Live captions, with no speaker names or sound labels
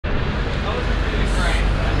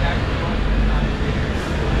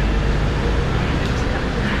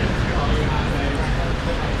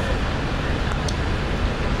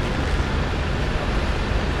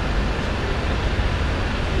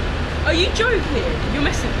joking?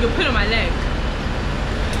 You're pulling my leg.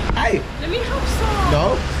 Hey! Let me have some.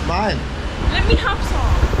 No, it's mine. Let me have some.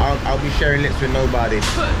 I'll be sharing lips with nobody.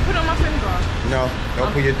 Put on my finger. No,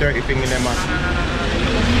 don't put your dirty thing in there, man.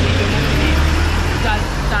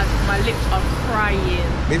 Dad, my lips are crying.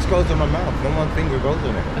 This goes on my mouth. No one finger goes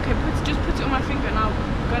on it. Okay, just put it on my finger and I'll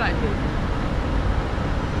go like this.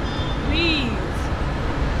 Please.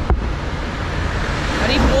 I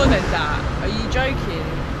need more than that. Are you joking?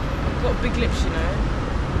 I've got big lips, you know.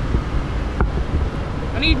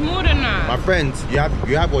 I need more than that. My friends, you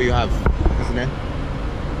have what you have, isn't it?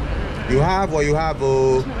 You have what you have,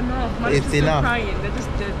 or it's not enough. My it's lips are enough. Crying. They're just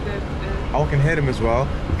I can hear them as well.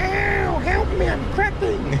 Ow, help me, I'm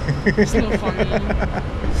cracking. It's not funny.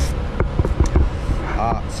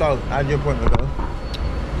 So, how'd your appointment go? It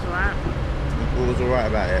was alright. What was alright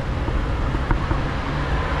about it?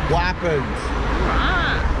 What happened?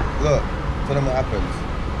 Alright. Look, tell them what happened.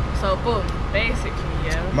 So, boom, basically,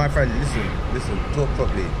 yeah. My friend, listen, talk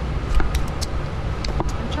properly.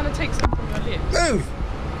 I'm trying to take some from your lips. Move!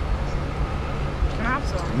 Can I have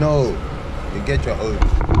some? No, you get your own.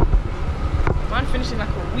 Mine finished in like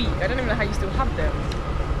a week. I don't even know how you still have them.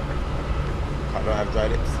 I don't have dry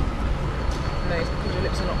lips. No, it's because your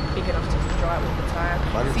lips are not big enough to dry all the time.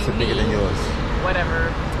 My lips are bigger than yours.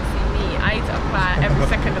 Whatever. See me, I need to apply every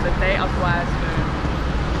second of the day, otherwise, you know.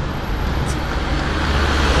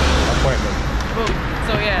 Appointment. Boom.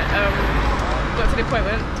 So yeah, got to the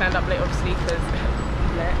appointment, turned up late obviously because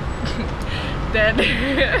late. Then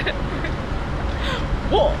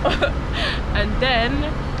what? And then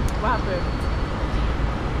what happened?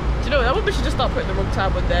 Do you know, that woman should just start putting the wrong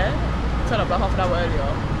time on there. Turn up like half an hour earlier.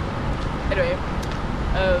 Anyway,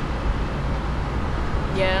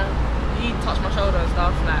 yeah, he touched my shoulder and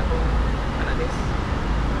stuff, like, boom, and like this.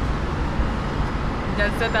 Then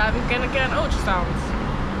said that I'm gonna get an ultrasound.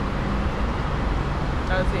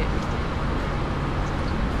 That was it.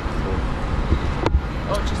 Cool.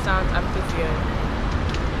 Ultrasound and physio.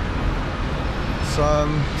 So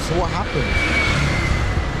what happened?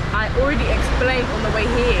 I already explained on the way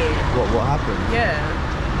here. What happened? Yeah.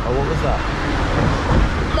 Oh, what was that?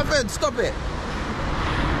 My friend, stop it!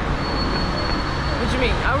 What do you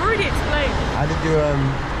mean? I already explained. How did you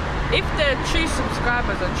If they're true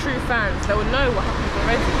subscribers and true fans, they will know what happened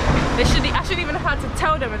already. I shouldn't even have had to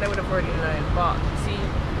tell them and they would have already known. But see,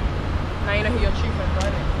 now you know who your true fans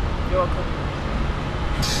are, innit? You're welcome.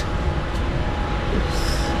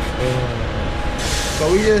 So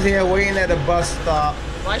we just here waiting at the bus stop.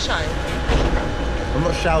 Why shy? I'm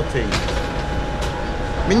not shouting.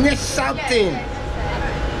 I'm not shouting.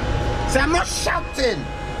 Say I'm not shouting.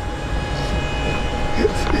 You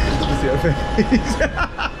see her face?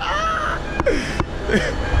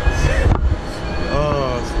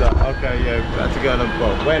 Oh, stop. Okay, yeah, about to go on the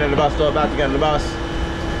bus. Waiting on the bus stop, about to get on the bus.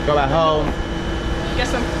 Go back home. Get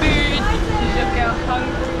some food. You just get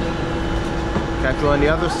hungry. Catch you on the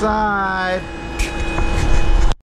other side.